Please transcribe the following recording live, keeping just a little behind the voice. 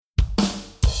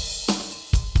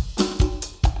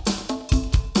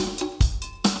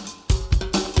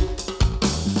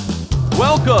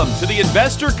Welcome to the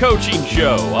Investor Coaching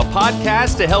Show, a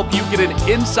podcast to help you get an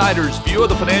insider's view of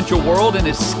the financial world and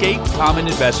escape common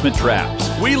investment traps.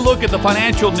 We look at the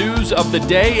financial news of the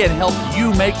day and help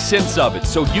you make sense of it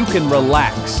so you can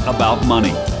relax about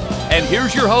money. And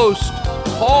here's your host,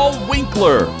 Paul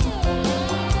Winkler.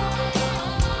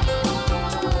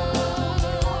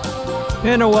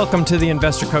 And welcome to the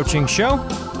Investor Coaching Show,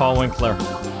 Paul Winkler.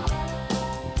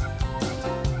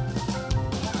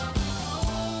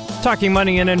 Talking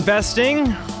money and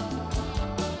investing,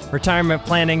 retirement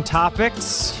planning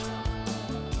topics.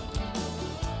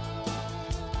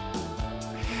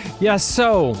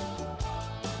 So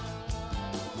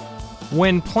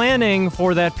when planning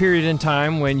for that period in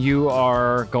time when you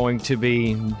are going to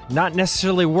be not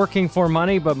necessarily working for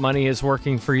money, but money is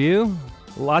working for you,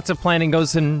 lots of planning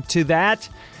goes into that,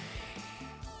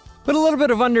 but a little bit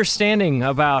of understanding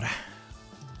about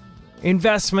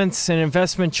investments and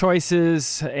investment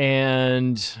choices.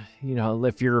 And,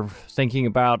 if you're thinking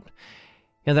about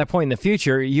that point in the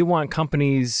future, you want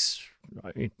companies,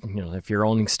 if you're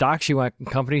owning stocks, you want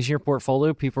companies in your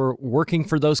portfolio, people are working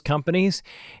for those companies,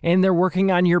 and they're working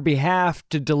on your behalf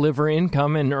to deliver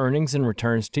income and earnings and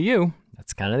returns to you.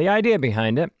 That's kind of the idea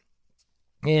behind it.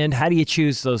 And how do you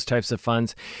choose those types of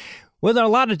funds? Well, there are a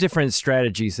lot of different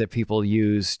strategies that people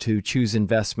use to choose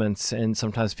investments, and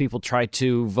sometimes people try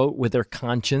to vote with their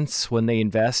conscience when they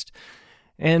invest.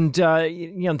 And,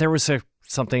 there was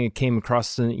something that came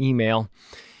across an email,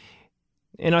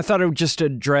 and I thought I would just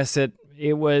address it.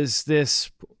 It was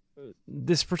this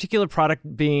particular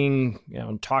product being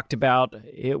talked about.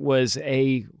 It was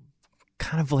a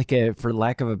kind of like for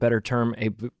lack of a better term, a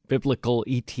biblical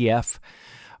ETF.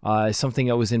 Something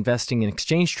that was investing in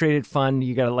exchange-traded fund.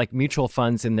 You got like mutual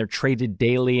funds, and they're traded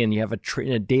daily, and you have a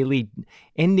daily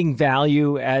ending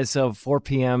value as of 4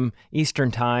 p.m. Eastern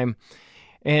time.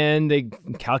 And they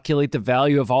calculate the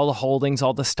value of all the holdings,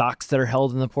 all the stocks that are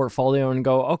held in the portfolio, and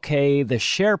go, okay, the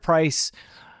share price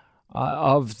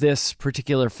of this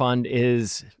particular fund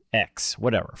is X,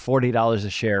 whatever, $40 a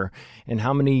share. And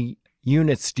how many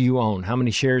units do you own? How many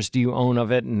shares do you own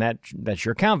of it? And that's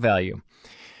your account value.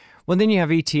 Well, then you have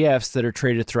ETFs that are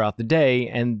traded throughout the day,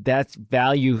 and that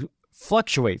value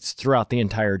fluctuates throughout the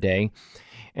entire day.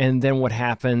 And then what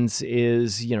happens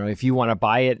is, if you want to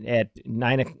buy it at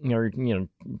 9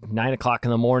 o'clock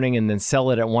in the morning and then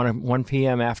sell it at 1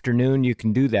 p.m. afternoon, you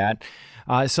can do that.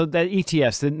 So that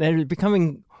ETFs, they're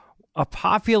becoming a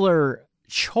popular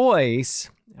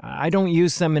choice. I don't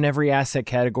use them in every asset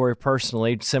category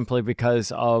personally, simply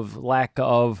because of lack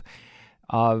of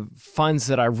funds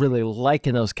that I really like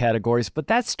in those categories, but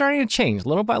that's starting to change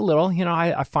little by little.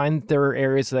 I find there are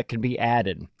areas that can be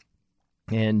added.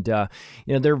 And, there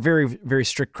are very, very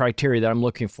strict criteria that I'm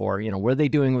looking for. What are they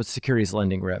doing with securities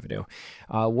lending revenue?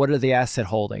 What are the asset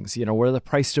holdings? What are the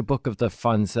price to book of the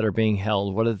funds that are being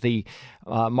held? What are the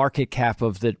market cap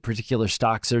of the particular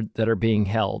stocks that are being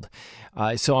held?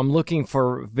 So I'm looking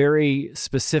for very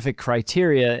specific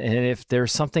criteria. And if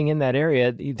there's something in that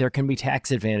area, there can be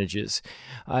tax advantages,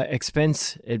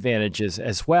 expense advantages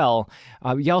as well.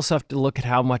 You also have to look at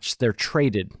how much they're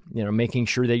traded, making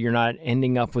sure that you're not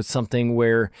ending up with something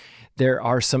where there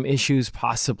are some issues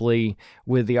possibly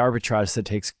with the arbitrage that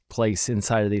takes place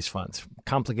inside of these funds.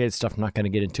 Complicated stuff. I'm not going to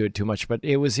get into it too much, but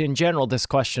it was in general this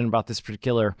question about this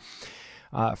particular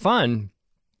fund.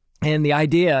 And the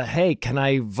idea, hey, can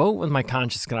I vote with my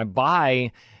conscience? Can I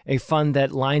buy a fund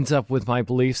that lines up with my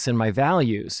beliefs and my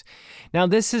values? Now,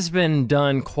 this has been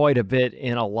done quite a bit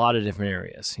in a lot of different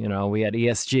areas. We had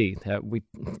ESG that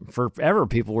forever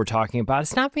people were talking about.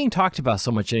 It's not being talked about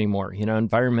so much anymore.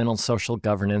 Environmental, social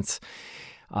governance,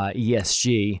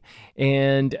 ESG,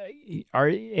 and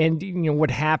what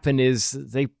happened is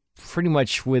they pretty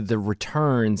much with the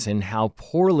returns and how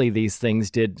poorly these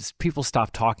things did, people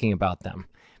stopped talking about them.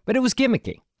 But it was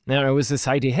gimmicky. Now, it was this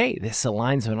idea, hey, this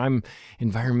aligns when I'm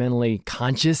environmentally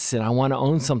conscious and I want to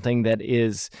own something that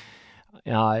is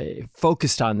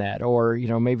focused on that, or,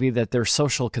 maybe that there's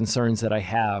social concerns that I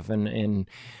have and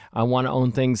I want to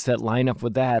own things that line up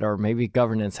with that, or maybe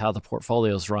governance, how the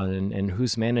portfolio's run and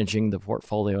who's managing the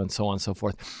portfolio and so on and so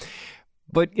forth.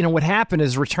 But, what happened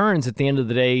is returns at the end of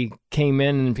the day came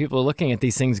in and people are looking at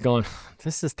these things going,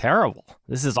 this is terrible.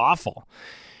 This is awful.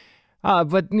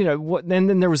 But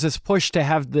then there was this push to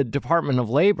have the Department of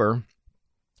Labor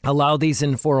allow these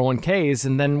in 401ks.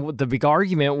 And then the big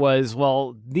argument was,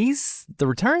 well, the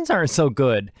returns aren't so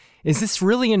good. Is this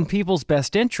really in people's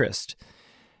best interest?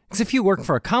 Because if you work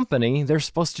for a company, they're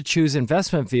supposed to choose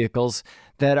investment vehicles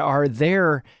that are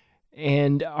there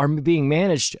and are being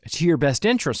managed to your best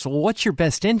interest. Well, what's your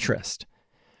best interest?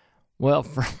 Well,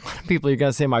 for a lot of people, you're going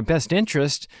to say my best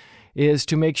interest is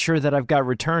to make sure that I've got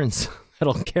returns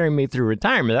that'll carry me through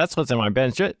retirement. That's what's in my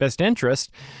best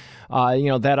interest.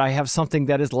 That I have something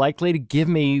that is likely to give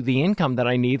me the income that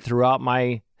I need throughout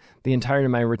the entirety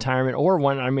of my retirement, or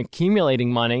when I'm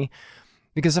accumulating money.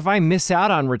 Because if I miss out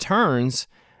on returns,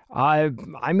 I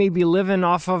may be living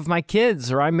off of my kids,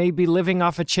 or I may be living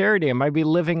off of charity. I might be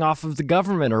living off of the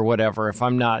government or whatever if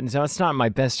I'm not. And so it's not in my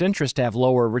best interest to have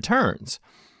lower returns.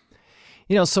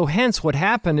 So hence what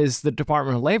happened is the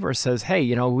Department of Labor says,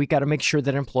 hey, we got to make sure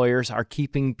that employers are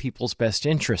keeping people's best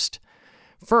interest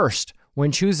first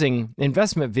when choosing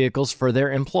investment vehicles for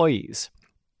their employees.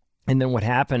 And then what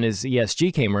happened is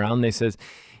ESG came around. They says,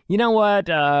 you know what,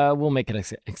 we'll make an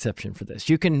exception for this.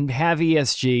 You can have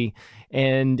ESG,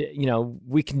 and,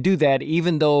 we can do that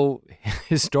even though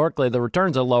historically the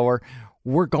returns are lower.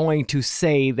 We're going to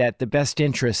say that the best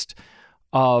interest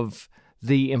of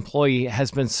the employee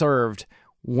has been served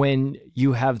when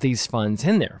you have these funds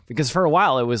in there. Because for a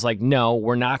while it was like, no,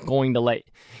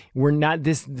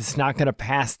 this is not going to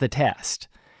pass the test.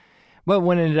 But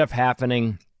what ended up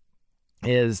happening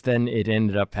is then it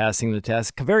ended up passing the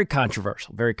test. Very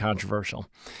controversial.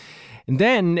 And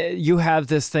then you have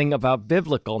this thing about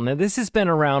biblical. Now, this has been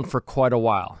around for quite a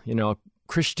while,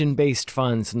 Christian-based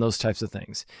funds and those types of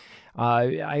things.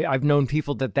 I've known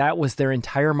people that was their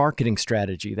entire marketing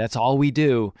strategy. That's all we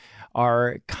do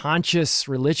are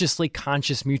religiously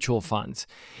conscious mutual funds.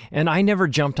 And I never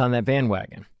jumped on that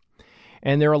bandwagon.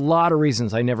 And there are a lot of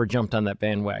reasons I never jumped on that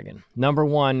bandwagon. Number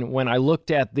one, when I looked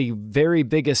at the very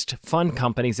biggest fund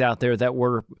companies out there that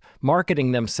were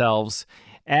marketing themselves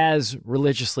as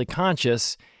religiously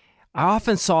conscious, I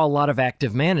often saw a lot of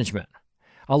active management,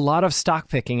 a lot of stock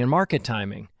picking and market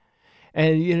timing.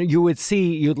 And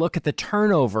you'd look at the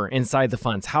turnover inside the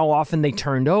funds, how often they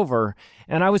turned over,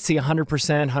 and I would see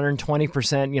 100%,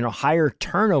 120%, higher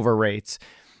turnover rates.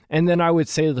 And then I would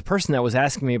say to the person that was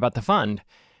asking me about the fund,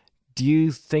 do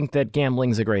you think that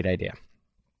gambling is a great idea?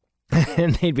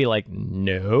 And they'd be like,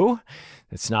 no,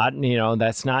 it's not,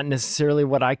 that's not necessarily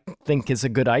what I think is a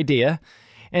good idea.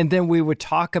 And then we would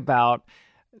talk about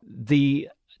the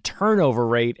turnover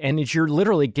rate, and you're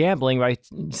literally gambling by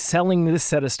selling this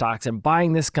set of stocks and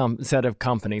buying this set of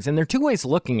companies. And there are two ways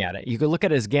of looking at it. You could look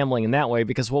at it as gambling in that way,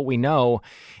 because what we know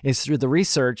is through the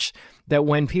research that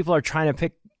when people are trying to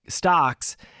pick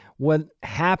stocks, what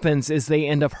happens is they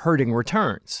end up hurting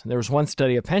returns. There was one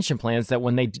study of pension plans that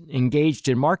when they engaged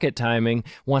in market timing,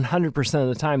 100% of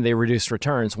the time they reduced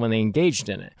returns when they engaged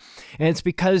in it. And it's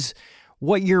because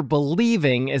what you're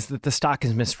believing is that the stock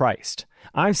is mispriced.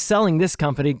 I'm selling this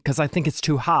company because I think it's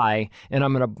too high, and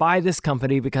I'm going to buy this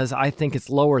company because I think it's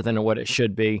lower than what it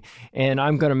should be, and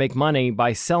I'm going to make money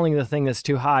by selling the thing that's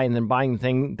too high and then buying the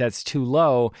thing that's too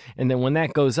low, and then when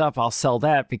that goes up, I'll sell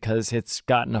that because it's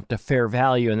gotten up to fair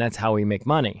value, and that's how we make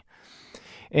money.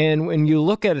 And when you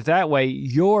look at it that way,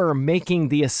 you're making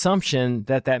the assumption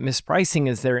that mispricing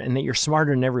is there and that you're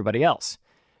smarter than everybody else.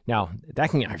 Now,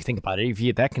 that can, if you think about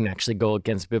it, that can actually go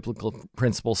against biblical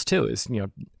principles too, is,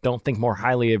 don't think more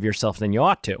highly of yourself than you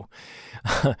ought to.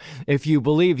 If you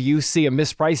believe you see a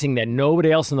mispricing that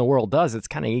nobody else in the world does, it's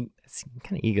kind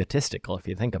of egotistical if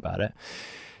you think about it.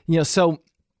 So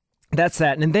that's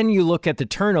that. And then you look at the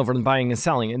turnover and buying and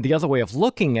selling. And the other way of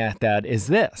looking at that is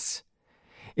this.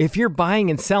 If you're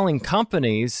buying and selling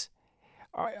companies,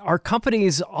 are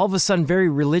companies all of a sudden very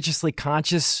religiously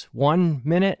conscious one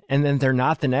minute and then they're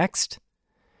not the next?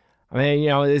 I mean,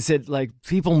 is it like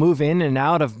people move in and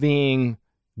out of being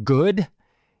good?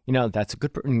 That's a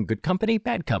good company,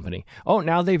 bad company. Oh,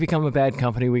 now they become a bad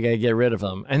company. We got to get rid of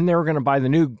them. And they're going to buy the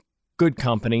new good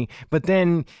company. But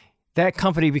then that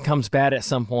company becomes bad at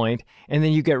some point, and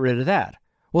then you get rid of that.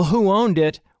 Well, who owned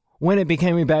it when it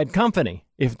became a bad company?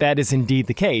 If that is indeed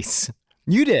the case,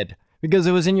 you did, because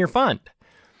it was in your fund.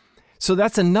 So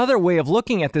that's another way of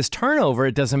looking at this turnover.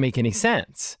 It doesn't make any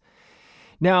sense.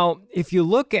 Now, if you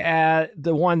look at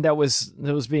the one that was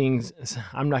being,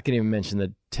 I'm not going to even mention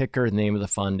the ticker, the name of the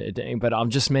fund, but I'll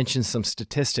just mention some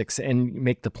statistics and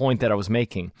make the point that I was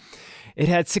making. It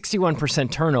had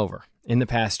 61% turnover in the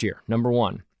past year, number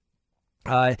one.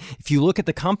 If you look at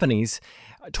the companies,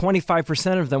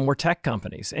 25% of them were tech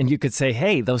companies. And you could say,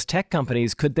 hey, those tech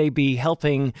companies, could they be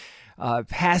helping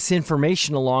pass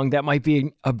information along that might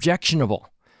be objectionable?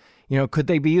 Could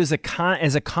they be used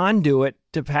as a conduit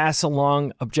to pass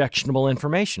along objectionable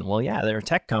information? Well, yeah, they're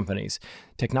tech companies.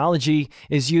 Technology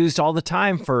is used all the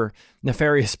time for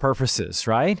nefarious purposes,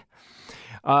 right?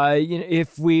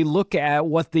 If we look at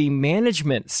what the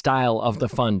management style of the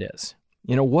fund is,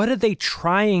 what are they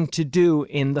trying to do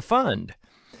in the fund?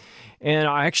 And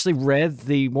I actually read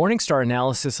the Morningstar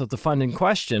analysis of the fund in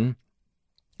question.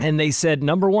 And they said,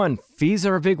 number one, fees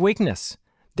are a big weakness.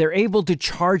 They're able to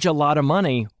charge a lot of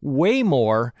money, way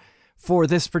more for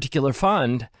this particular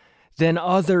fund than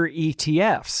other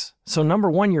ETFs. So number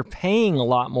one, you're paying a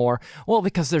lot more. Well,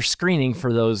 because they're screening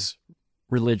for those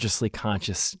religiously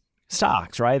conscious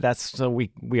stocks, right? So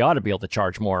we ought to be able to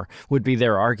charge more, would be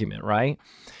their argument, right?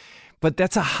 But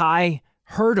that's a high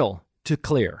hurdle to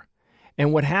clear.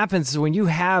 And what happens is when you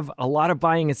have a lot of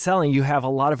buying and selling, you have a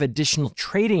lot of additional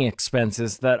trading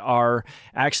expenses that are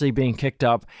actually being kicked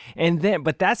up.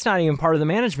 But that's not even part of the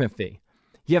management fee.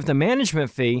 You have the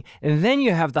management fee, and then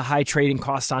you have the high trading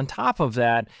costs on top of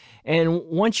that. And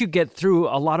once you get through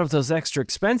a lot of those extra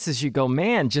expenses, you go,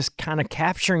 man, just kind of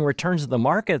capturing returns of the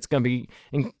market, it's going to be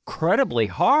incredibly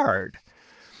hard.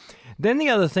 Then the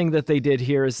other thing that they did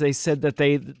here is they said that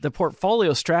the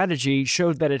portfolio strategy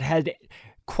showed that it had,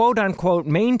 quote unquote,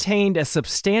 maintained a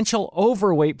substantial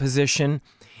overweight position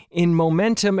in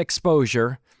momentum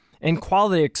exposure and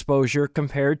quality exposure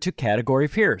compared to category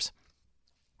peers.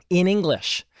 In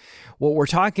English, what we're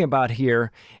talking about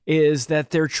here is that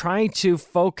they're trying to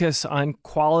focus on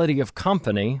quality of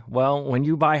company. Well, when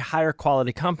you buy higher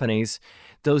quality companies,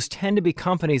 those tend to be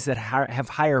companies that have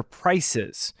higher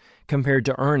prices compared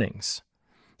to earnings.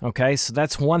 Okay, so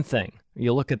that's one thing.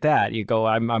 You look at that, you go,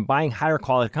 I'm buying higher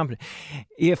quality company.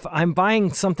 If I'm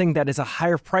buying something that is a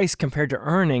higher price compared to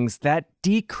earnings, that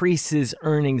decreases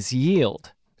earnings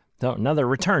yield. So another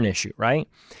return issue, right?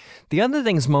 The other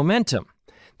thing is momentum.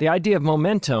 The idea of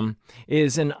momentum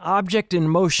is an object in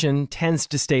motion tends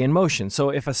to stay in motion.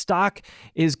 So if a stock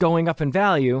is going up in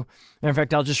value, in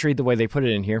fact, I'll just read the way they put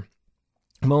it in here.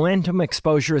 Momentum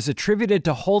exposure is attributed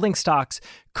to holding stocks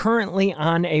currently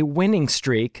on a winning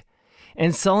streak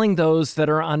and selling those that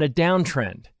are on a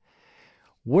downtrend.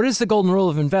 What is the golden rule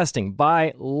of investing?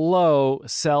 Buy low,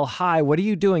 sell high. What are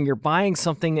you doing? You're buying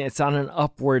something that's on an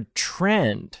upward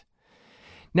trend.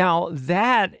 Now,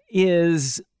 that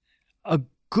is a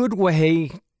good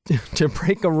way to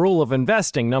break a rule of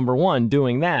investing, number one,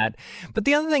 doing that. But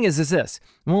the other thing is this.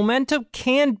 Momentum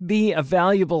can be a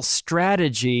valuable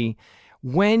strategy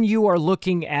when you are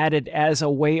looking at it as a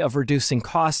way of reducing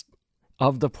cost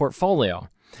of the portfolio.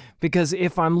 Because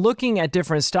if I'm looking at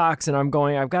different stocks and I'm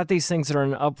going, I've got these things that are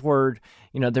an upward,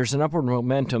 there's an upward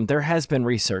momentum. There has been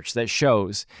research that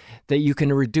shows that you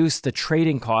can reduce the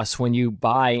trading costs when you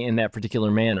buy in that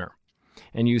particular manner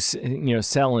and you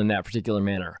sell in that particular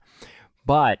manner.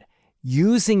 But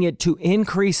using it to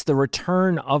increase the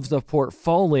return of the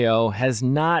portfolio has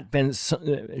not been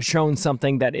shown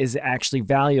something that is actually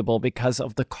valuable because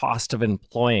of the cost of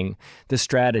employing the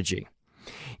strategy.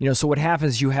 So what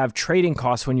happens, you have trading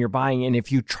costs when you're buying, and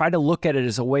if you try to look at it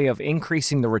as a way of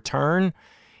increasing the return,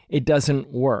 it doesn't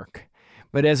work.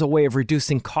 But as a way of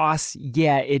reducing costs,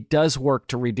 yeah, it does work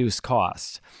to reduce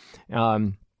costs.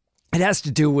 It has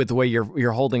to do with the way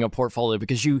you're holding a portfolio,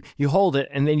 because you hold it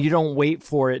and then you don't wait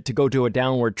for it to go to a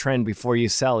downward trend before you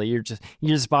sell it. You're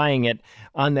just buying it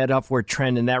on that upward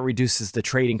trend, and that reduces the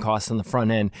trading costs on the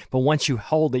front end. But once you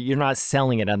hold it, you're not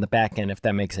selling it on the back end, if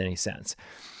that makes any sense.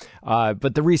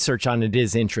 But the research on it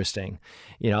is interesting,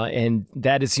 and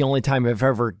that is the only time I've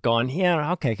ever gone,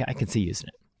 yeah, okay, I can see using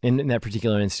it. In that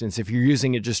particular instance, if you're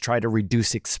using it, just try to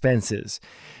reduce expenses.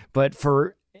 But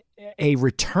for a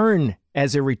return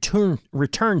as a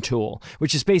return tool,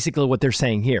 which is basically what they're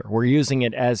saying here, we're using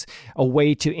it as a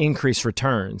way to increase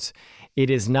returns. It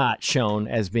is not shown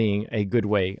as being a good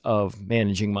way of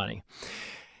managing money.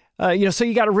 So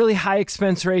you got a really high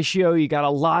expense ratio. You got a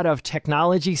lot of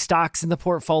technology stocks in the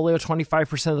portfolio,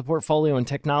 25% of the portfolio in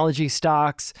technology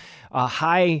stocks,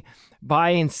 high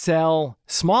buy and sell,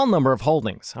 small number of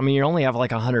holdings. I mean, you only have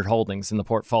like 100 holdings in the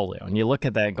portfolio. And you look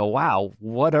at that and go, wow,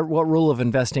 what rule of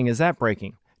investing is that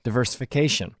breaking?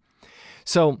 Diversification.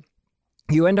 So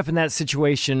you end up in that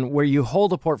situation where you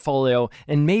hold a portfolio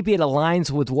and maybe it aligns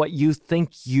with what you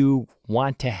think you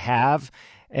want to have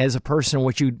as a person,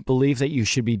 what you believe that you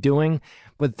should be doing.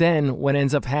 But then what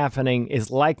ends up happening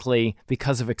is likely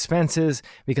because of expenses,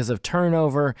 because of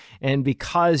turnover, and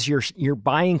because you're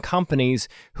buying companies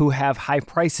who have high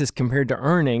prices compared to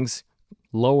earnings,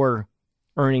 lower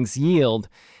earnings yield,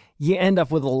 you end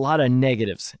up with a lot of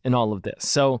negatives in all of this.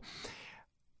 So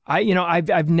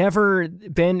I've never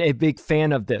been a big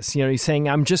fan of this. He's saying,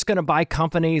 I'm just going to buy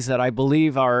companies that I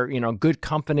believe are, good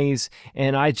companies.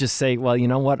 And I just say, well, you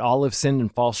know what? All have sinned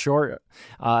and fall short.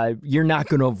 You're not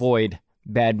going to avoid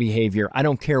bad behavior. I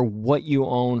don't care what you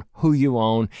own, who you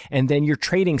own. And then you're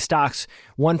trading stocks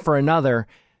one for another.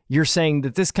 You're saying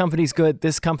that this company's good,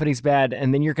 this company's bad.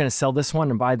 And then you're going to sell this one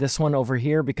and buy this one over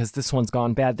here because this one's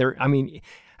gone bad.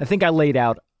 I think I laid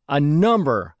out a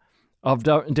number of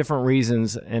different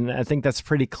reasons, and I think that's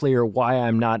pretty clear why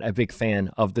I'm not a big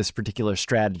fan of this particular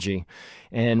strategy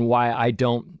and why I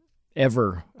don't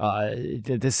ever,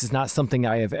 this is not something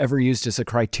I have ever used as a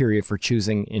criteria for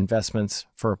choosing investments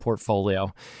for a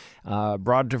portfolio.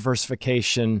 Broad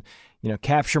diversification,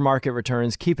 capture market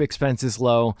returns, keep expenses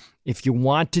low. If you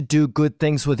want to do good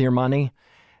things with your money,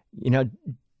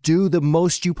 do the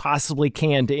most you possibly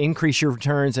can to increase your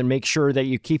returns and make sure that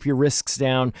you keep your risks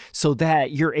down so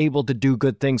that you're able to do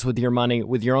good things with your money,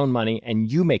 with your own money,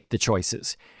 and you make the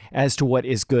choices as to what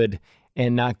is good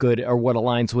and not good, or what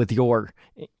aligns with your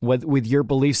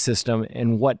belief system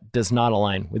and what does not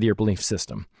align with your belief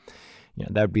system.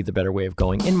 That would be the better way of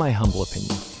going, in my humble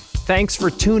opinion. Thanks for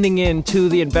tuning in to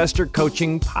the Investor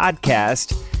Coaching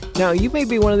Podcast. Now, you may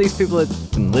be one of these people that's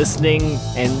been listening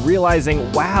and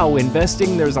realizing, wow,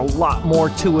 investing, there's a lot more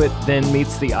to it than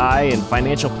meets the eye, and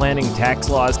financial planning, tax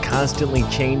laws constantly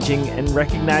changing, and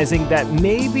recognizing that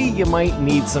maybe you might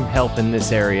need some help in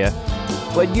this area,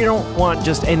 but you don't want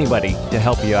just anybody to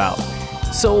help you out.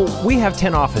 So we have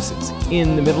 10 offices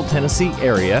in the Middle Tennessee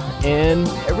area, and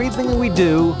everything we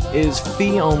do is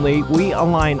fee only. We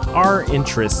align our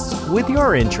interests with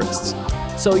your interests.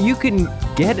 So you can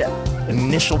get an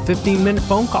initial 15-minute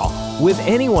phone call with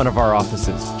any one of our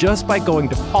offices just by going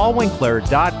to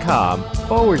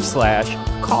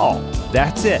paulwinkler.com/call.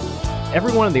 That's it.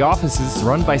 Every one of the offices is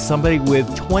run by somebody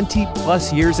with 20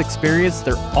 plus years experience.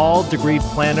 They're all degreed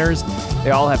planners.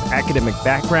 They all have academic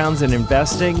backgrounds in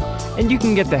investing, and you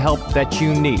can get the help that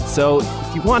you need. So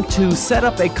if you want to set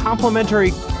up a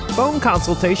complimentary phone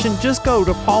consultation, just go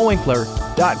to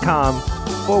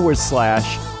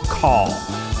paulwinkler.com/call.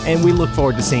 And we look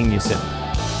forward to seeing you soon.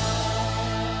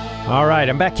 All right,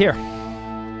 I'm back here.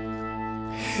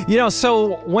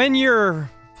 So when you're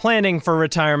planning for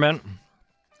retirement,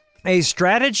 a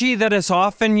strategy that is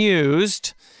often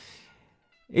used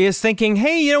is thinking,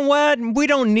 hey, you know what? We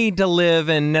don't need to live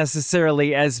in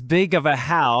necessarily as big of a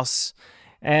house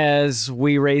as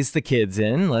we raise the kids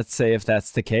in. Let's say if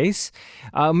that's the case.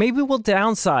 Maybe we'll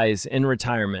downsize in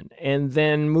retirement and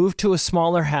then move to a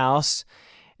smaller house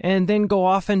and then go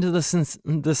off into the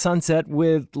sunset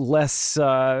with less,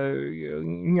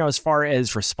 as far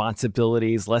as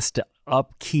responsibilities, less to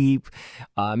upkeep.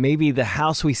 Maybe the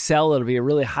house we sell, it'll be a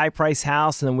really high price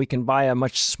house, and then we can buy a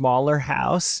much smaller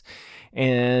house.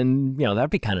 And, that'd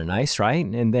be kind of nice, right?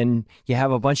 And then you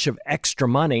have a bunch of extra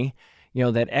money,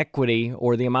 that equity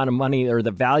or the amount of money or the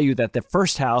value that the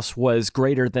first house was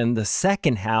greater than the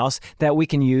second house that we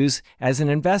can use as an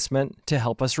investment to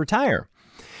help us retire.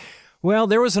 Well,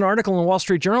 there was an article in the Wall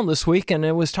Street Journal this week, and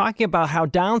it was talking about how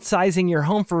downsizing your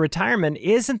home for retirement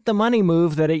isn't the money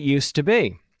move that it used to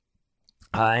be.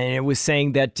 And it was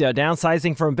saying that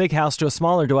downsizing from a big house to a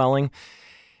smaller dwelling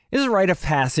is a rite of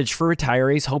passage for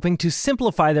retirees hoping to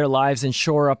simplify their lives and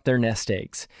shore up their nest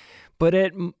eggs. But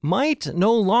it might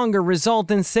no longer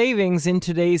result in savings in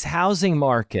today's housing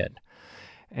market.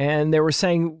 And they were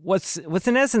saying what's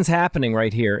in essence happening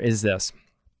right here is this.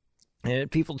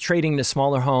 People trading the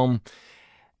smaller home,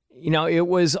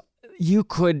 you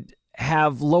could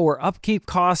have lower upkeep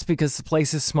costs because the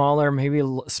place is smaller, maybe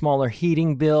a smaller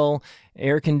heating bill,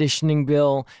 air conditioning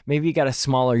bill, maybe you got a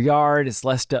smaller yard, it's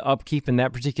less to upkeep in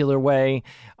that particular way,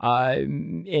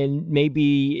 and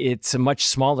maybe it's a much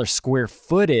smaller square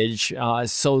footage,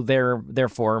 so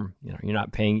therefore, you're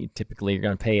not paying, typically you're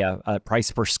going to pay a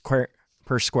price per square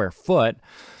foot.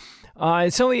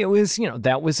 So it was,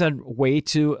 that was a way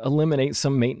to eliminate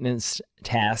some maintenance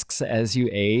tasks as you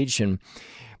age.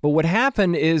 But what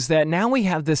happened is that now we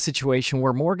have this situation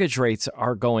where mortgage rates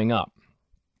are going up.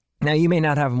 Now, you may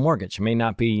not have a mortgage. It may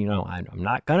not be, I'm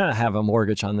not going to have a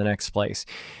mortgage on the next place.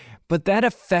 But that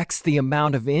affects the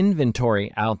amount of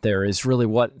inventory out there is really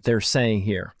what they're saying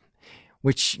here,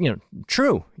 which,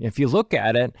 true. If you look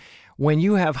at it, when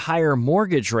you have higher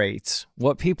mortgage rates,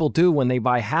 what people do when they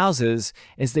buy houses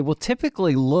is they will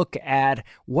typically look at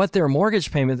what their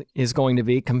mortgage payment is going to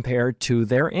be compared to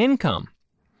their income.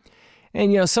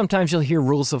 And, sometimes you'll hear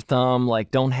rules of thumb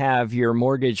like don't have your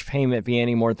mortgage payment be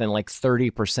any more than like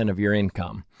 30% of your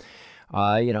income.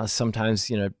 Sometimes,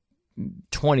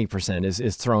 20%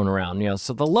 is thrown around,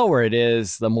 so the lower it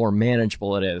is, the more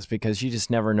manageable it is because you just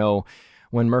never know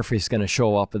when Murphy's going to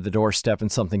show up at the doorstep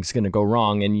and something's going to go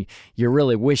wrong, and you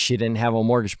really wish you didn't have a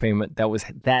mortgage payment that was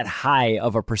that high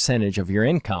of a percentage of your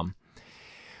income.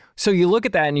 So you look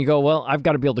at that and you go, well, I've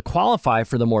got to be able to qualify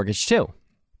for the mortgage too.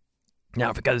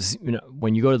 Now, because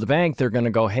when you go to the bank, they're going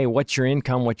to go, hey, what's your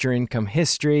income? What's your income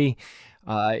history?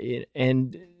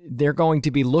 And they're going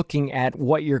to be looking at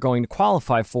what you're going to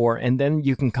qualify for, and then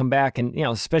you can come back and,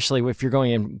 especially if you're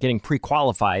going and getting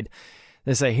pre-qualified,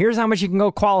 They say, here's how much you can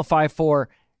go qualify for.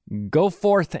 Go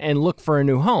forth and look for a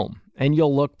new home. And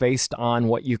you'll look based on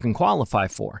what you can qualify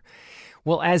for.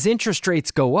 Well, as interest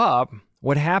rates go up,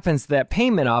 what happens, that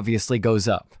payment obviously goes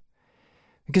up.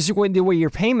 Because the way your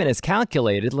payment is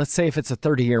calculated, let's say if it's a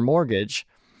 30-year mortgage,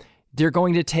 they're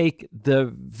going to take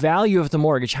the value of the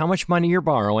mortgage, how much money you're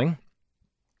borrowing,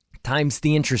 times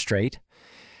the interest rate.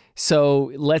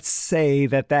 So let's say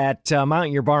that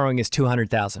amount you're borrowing is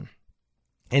 $200,000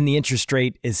 and the interest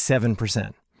rate is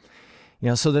 7%.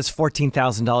 So that's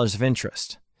 $14,000 of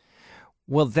interest.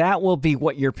 Well, that will be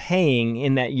what you're paying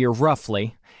in that year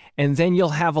roughly. And then you'll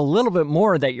have a little bit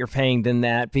more that you're paying than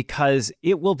that because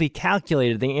it will be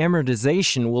calculated. The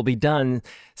amortization will be done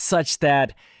such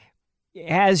that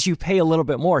as you pay a little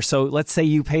bit more. So let's say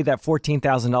you pay that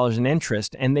 $14,000 in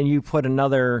interest and then you put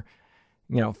another,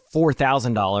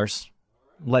 $4,000,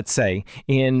 let's say,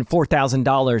 in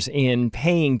 $4,000 in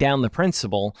paying down the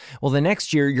principal. Well, the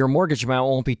next year, your mortgage amount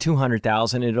won't be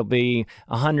 $200,000. It'll be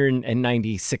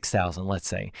 $196,000, let's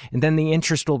say. And then the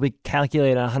interest will be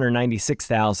calculated at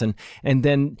 $196,000. And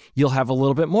then you'll have a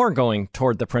little bit more going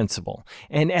toward the principal.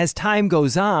 And as time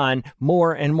goes on,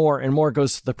 more and more and more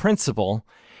goes to the principal.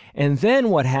 And then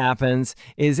what happens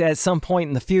is at some point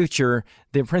in the future,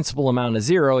 the principal amount is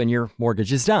zero and your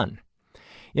mortgage is done.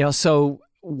 So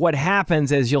what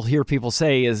happens, as you'll hear people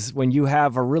say, is when you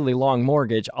have a really long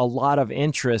mortgage, a lot of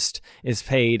interest is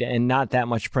paid and not that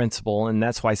much principal. And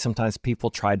that's why sometimes people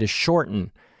try to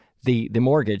shorten the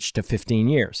mortgage to 15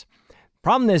 years.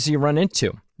 Problem is that you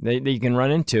can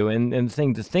run into, and the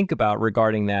thing to think about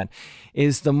regarding that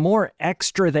is the more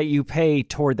extra that you pay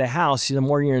toward the house, the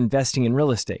more you're investing in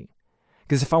real estate.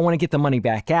 Because if I want to get the money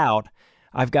back out,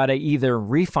 I've got to either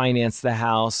refinance the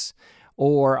house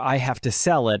or I have to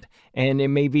sell it. And it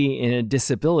may be in a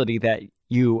disability that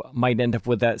you might end up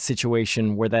with that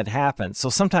situation where that happens. So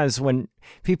sometimes when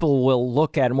people will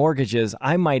look at mortgages,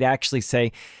 I might actually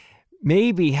say,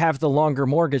 maybe have the longer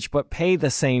mortgage, but pay the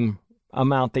same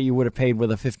amount that you would have paid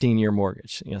with a 15-year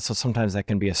mortgage. So sometimes that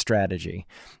can be a strategy.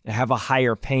 Have a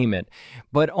higher payment,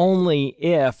 but only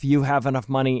if you have enough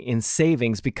money in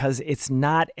savings because it's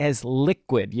not as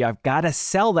liquid. You've got to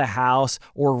sell the house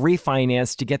or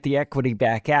refinance to get the equity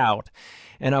back out.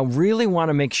 And I really want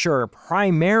to make sure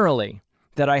primarily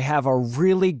that I have a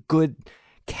really good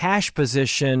cash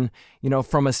position,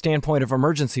 from a standpoint of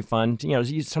emergency fund.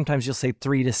 Sometimes you'll say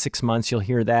 3 to 6 months. You'll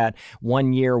hear that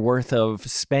 1 year worth of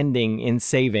spending in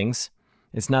savings.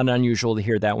 It's not unusual to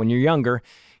hear that when you're younger.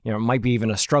 It might be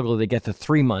even a struggle to get to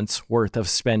 3 months worth of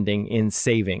spending in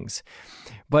savings.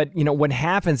 But, what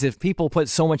happens if people put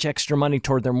so much extra money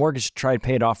toward their mortgage to try to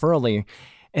pay it off early,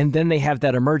 and then they have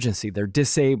that emergency, they're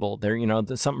disabled,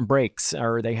 something breaks,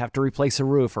 or they have to replace a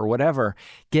roof or whatever,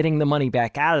 getting the money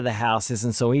back out of the house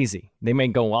isn't so easy. They may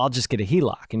go, well, I'll just get a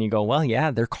HELOC. And you go, well,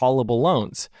 yeah, they're callable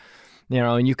loans.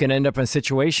 And you can end up in a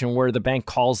situation where the bank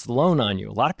calls the loan on you.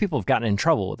 A lot of people have gotten in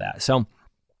trouble with that. So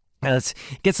it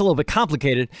gets a little bit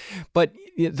complicated. But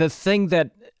the thing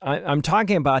that I'm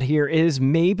talking about here is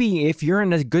maybe if you're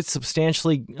in a good,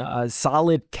 substantially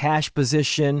solid cash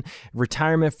position,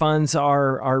 retirement funds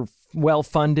are well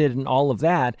funded and all of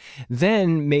that,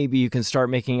 then maybe you can start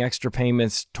making extra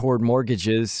payments toward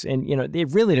mortgages. And,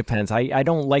 it really depends. I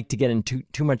don't like to get into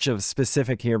too much of a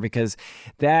specific here because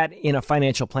that in a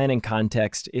financial planning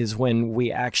context is when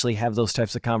we actually have those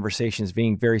types of conversations,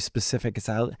 being very specific as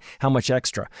how much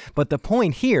extra. But the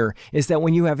point here is that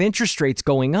when you have interest rates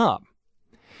going up,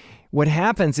 what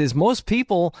happens is most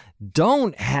people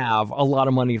don't have a lot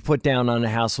of money to put down on a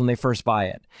house when they first buy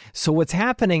it. So what's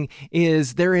happening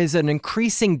is there is an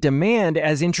increasing demand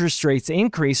as interest rates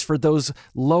increase for those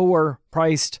lower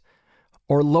priced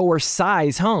or lower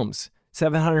size homes,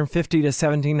 750 to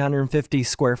 1750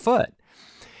 square foot.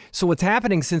 So what's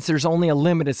happening, since there's only a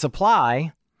limited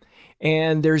supply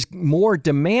and there's more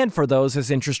demand for those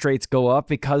as interest rates go up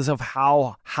because of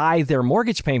how high their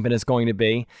mortgage payment is going to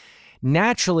be,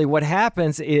 naturally, what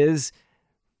happens is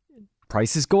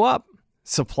prices go up,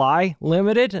 supply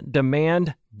limited,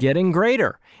 demand getting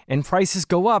greater, and prices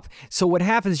go up. So what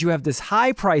happens, you have this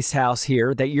high price house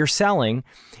here that you're selling,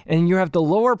 and you have the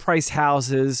lower price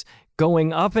houses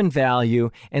going up in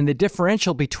value, and the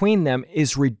differential between them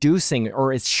is reducing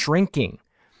or it's shrinking.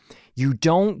 You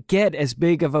don't get as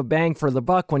big of a bang for the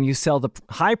buck when you sell the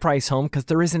high price home because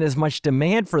there isn't as much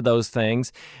demand for those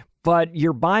things. But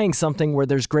you're buying something where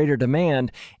there's greater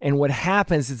demand. And what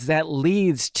happens is that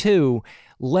leads to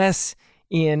less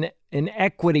in an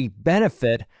equity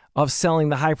benefit of selling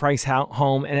the high price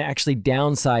home and actually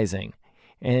downsizing.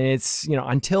 And it's,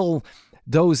 until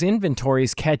those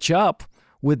inventories catch up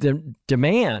with the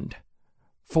demand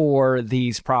for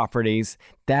these properties,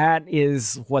 that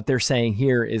is what they're saying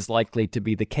here is likely to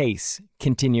be the case,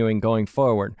 continuing going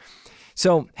forward.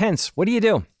 So hence, what do you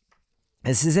do?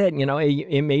 This is it.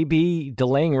 It may be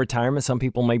delaying retirement. Some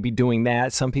people may be doing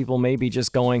that. Some people may be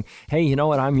just going, hey, you know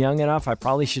what? I'm young enough. I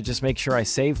probably should just make sure I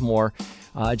save more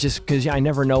just because I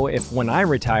never know if when I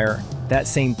retire, that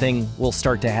same thing will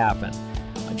start to happen.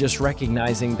 Just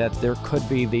recognizing that there could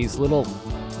be these little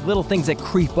things that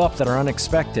creep up that are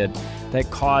unexpected that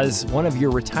cause one of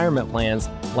your retirement plans,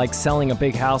 like selling a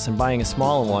big house and buying a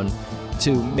smaller one,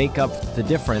 to make up the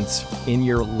difference in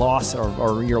your loss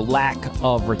or your lack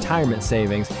of retirement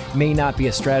savings may not be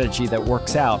a strategy that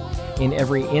works out in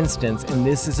every instance. And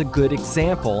this is a good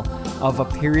example of a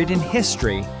period in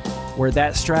history where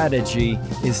that strategy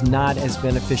is not as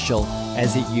beneficial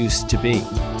as it used to be.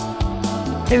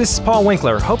 Hey, this is Paul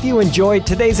Winkler. Hope you enjoyed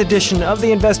today's edition of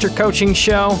the Investor Coaching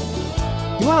Show.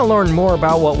 You want to learn more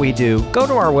about what we do, go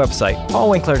to our website,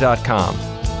 paulwinkler.com.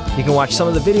 You can watch some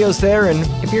of the videos there, and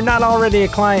if you're not already a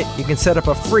client, you can set up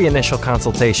a free initial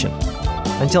consultation.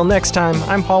 Until next time,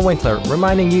 I'm Paul Winkler,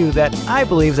 reminding you that I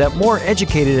believe that more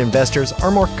educated investors are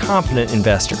more confident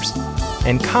investors,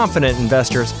 and confident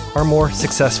investors are more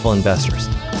successful investors.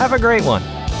 Have a great one.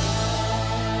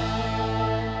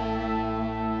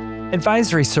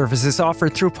 Advisory services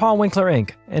offered through Paul Winkler,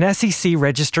 Inc., an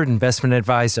SEC-registered investment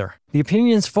advisor. The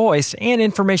opinions voiced and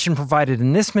information provided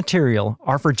in this material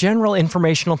are for general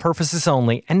informational purposes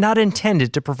only and not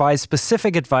intended to provide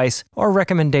specific advice or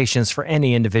recommendations for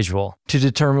any individual. To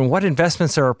determine what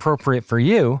investments are appropriate for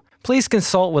you, please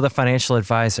consult with a financial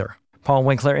advisor. Paul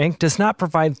Winkler, Inc. does not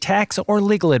provide tax or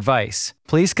legal advice.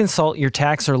 Please consult your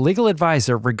tax or legal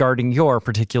advisor regarding your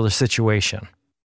particular situation.